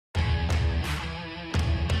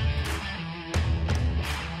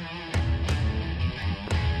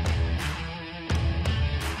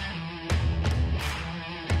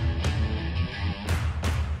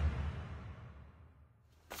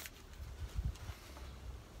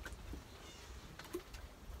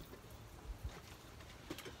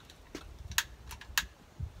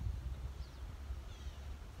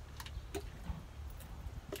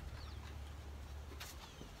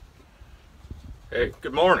Hey,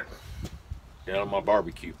 good morning. Down on my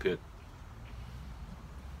barbecue pit.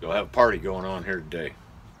 You'll have a party going on here today.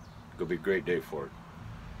 It's gonna be a great day for it.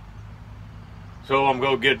 So I'm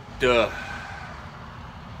gonna get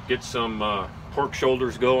some pork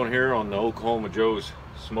shoulders going here on the Oklahoma Joe's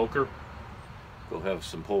smoker. Go have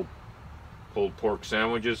some pulled pork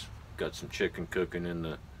sandwiches. Got some chicken cooking in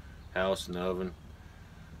the house in the oven.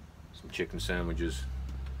 Some chicken sandwiches.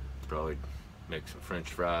 Probably make some French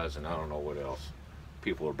fries and I don't know what else.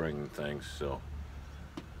 People are bringing things, so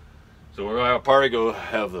we're gonna have a party. Go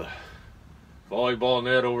have the volleyball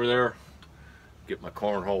net over there. Get my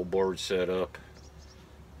cornhole board set up.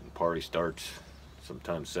 And the party starts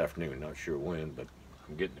sometime this afternoon. Not sure when, but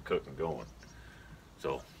I'm getting the cooking going.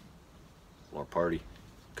 So, more party.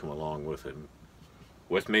 Come along with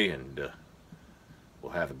me, and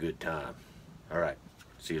we'll have a good time. All right.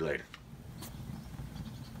 See you later.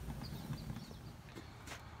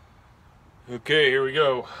 Okay, here we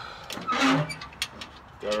go.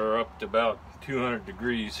 Got her up to about 200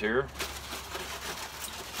 degrees here.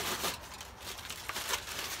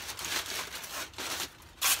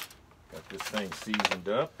 Got this thing seasoned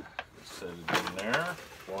up. Set it in there.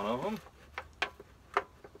 One of them.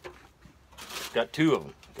 Got two of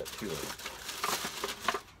them.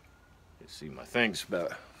 You see, my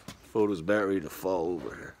photo's about ready to fall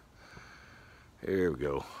over here. Here we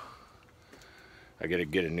go. I gotta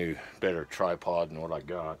get a new, better tripod than what I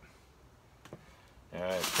got.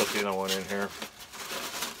 Alright, put the other one in here.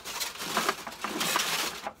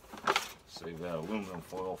 Save that aluminum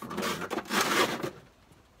foil for later.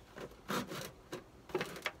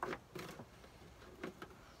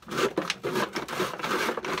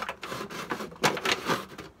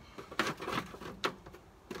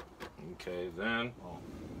 Okay, then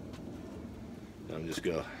I'm just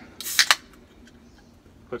gonna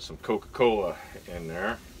put some Coca-Cola in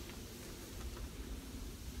there.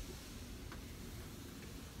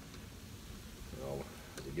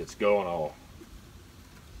 As it gets going, I'll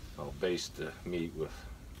baste the meat with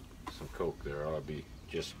some Coke there. Ought to be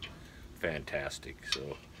just fantastic.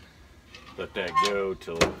 So let that go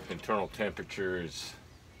till internal temperature is,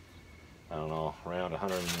 I don't know, around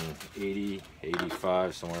 180,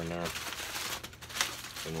 85, somewhere in there.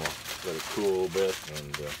 And we'll let it cool a little bit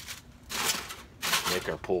and make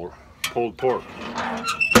our pulled pork.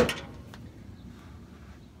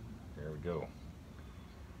 There we go.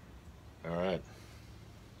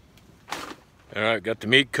 All right, got the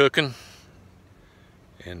meat cooking,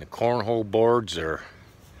 and the cornhole boards are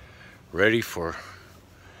ready for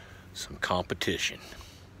some competition.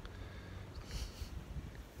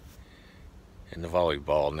 And the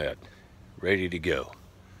volleyball net ready to go.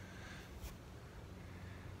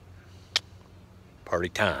 Party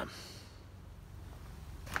time.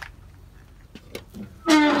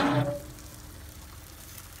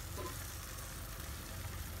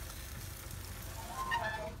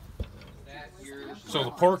 So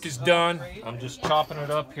the pork is done. I'm just chopping it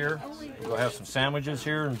up here. We'll have some sandwiches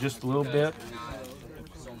here in just a little bit.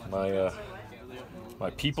 My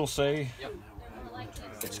people say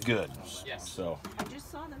it's good. So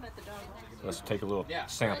let's take a little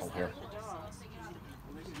sample here.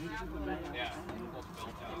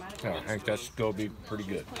 I think that's going to be pretty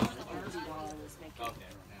good.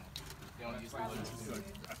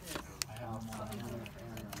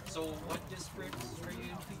 So what districts are you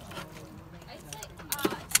teaching?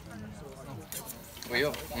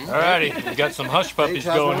 Alrighty, we got some hush puppies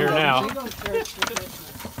going here now.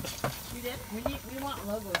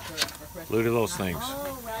 Look at those things.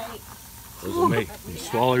 Those will make you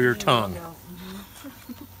swallow your tongue.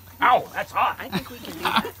 Ow, that's hot. I think we can do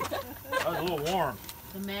that. That was a little warm.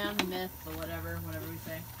 The man, the myth, the whatever we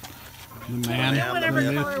say. The man, whatever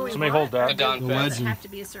the color myth, we Somebody want. hold that. the It doesn't legend, have to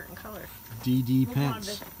be a certain color. D.D. We'll go on Pence.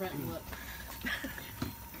 Visit Front and look.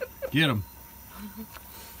 Get him.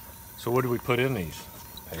 So what do we put in these,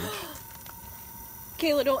 Paige?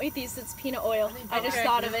 Kayla, don't eat these. It's peanut oil. I just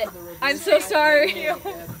thought of it. I'm so sorry.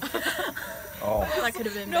 Oh. That could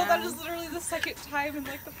have been No, bad. that is literally the second time in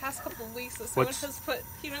like the past couple of weeks that someone has put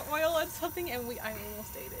peanut oil on something, and I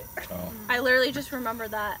almost ate it. Oh. I literally just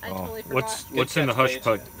remembered that. I totally forgot. What's in the hush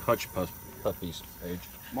puppies, Paige?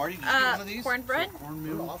 Marty, did you get one of these? Cornbread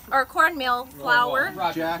Cornmeal. or cornmeal flour,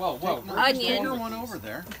 Jack, Whoa. onion, take one over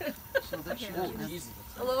there. So that should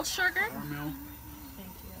a little sugar, cornmeal.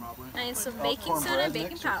 and some baking soda and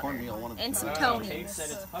baking powder, and some Tony's.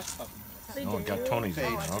 said it's hush puppy. Oh, it got Tony's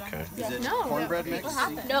on. Okay. Is it No. cornbread mix?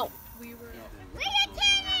 No. We were. Hey,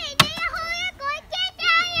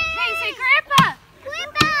 say Grandpa!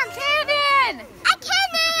 Grandpa! Cannon! I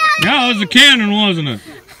can't. Yeah, it was a cannon, wasn't it?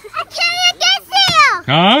 I can't get there!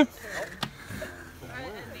 Huh?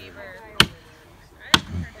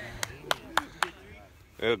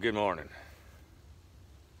 Well, good morning.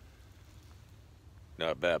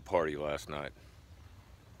 Not a bad party last night.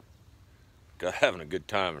 Got having a good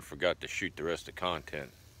time and forgot to shoot the rest of the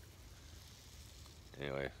content.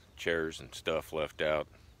 Anyway, chairs and stuff left out.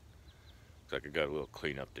 Looks like I got a little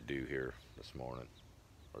cleanup to do here this morning,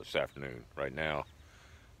 or this afternoon. Right now,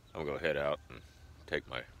 I'm gonna head out and take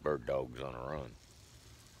my bird dogs on a run.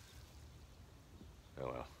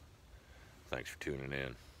 Oh well, thanks for tuning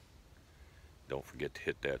in. Don't forget to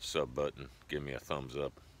hit that sub button. Give me a thumbs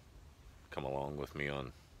up. Come along with me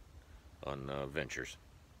on ventures.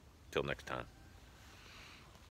 Till next time.